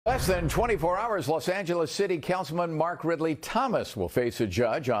Less than 24 hours, Los Angeles City Councilman Mark Ridley-Thomas will face a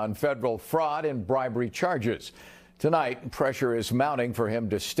judge on federal fraud and bribery charges. Tonight, pressure is mounting for him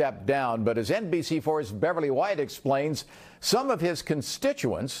to step down, but as NBC4's Beverly White explains, some of his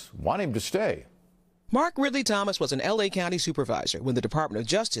constituents want him to stay. Mark Ridley-Thomas was an L.A. County supervisor when the Department of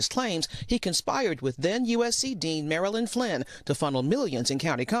Justice claims he conspired with then USC Dean Marilyn Flynn to funnel millions in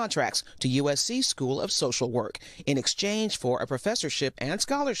county contracts to USC School of Social Work in exchange for a professorship and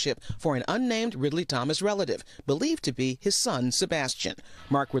scholarship for an unnamed Ridley-Thomas relative, believed to be his son, Sebastian.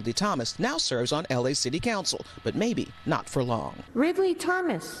 Mark Ridley-Thomas now serves on L.A. City Council, but maybe not for long.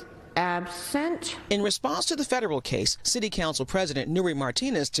 Ridley-Thomas. Absent. In response to the federal case, City Council President Nuri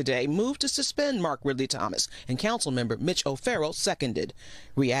Martinez today moved to suspend Mark Ridley-Thomas, and Councilmember Mitch O'Farrell seconded.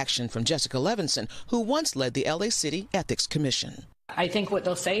 Reaction from Jessica Levinson, who once led the LA City Ethics Commission. I think what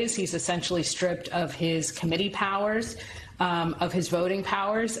they'll say is he's essentially stripped of his committee powers, of his voting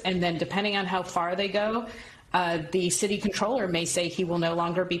powers, and then depending on how far they go, the city controller may say he will no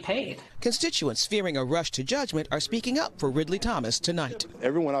longer be paid. Constituents fearing a rush to judgment are speaking up for Ridley-Thomas tonight.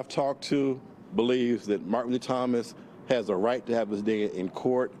 Everyone I've talked to believes that Mark Ridley-Thomas has a right to have his day in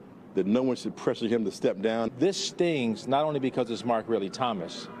court, that no one should pressure him to step down. This stings not only because it's Mark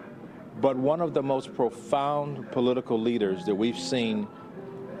Ridley-Thomas, but one of the most profound political leaders that we've seen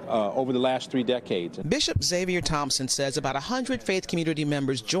over the last 3 decades. Bishop Xavier Thompson says about 100 faith community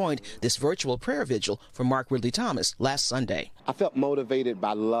members joined this virtual prayer vigil for Mark Ridley-Thomas last Sunday. I felt motivated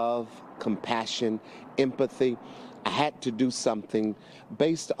by love, compassion, empathy. I had to do something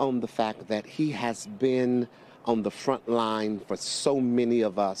based on the fact that he has been on the front line for so many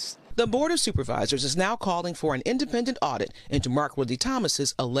of us. The Board of Supervisors is now calling for an independent audit into Mark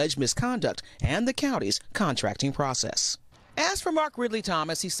Ridley-Thomas's alleged misconduct and the county's contracting process. As for Mark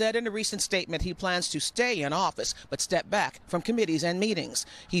Ridley-Thomas, he said in a recent statement he plans to stay in office but step back from committees and meetings.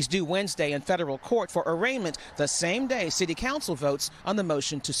 He's due Wednesday in federal court for arraignment the same day City Council votes on the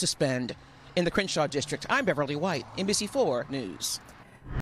motion to suspend. In the Crenshaw District, I'm Beverly White, NBC4 News.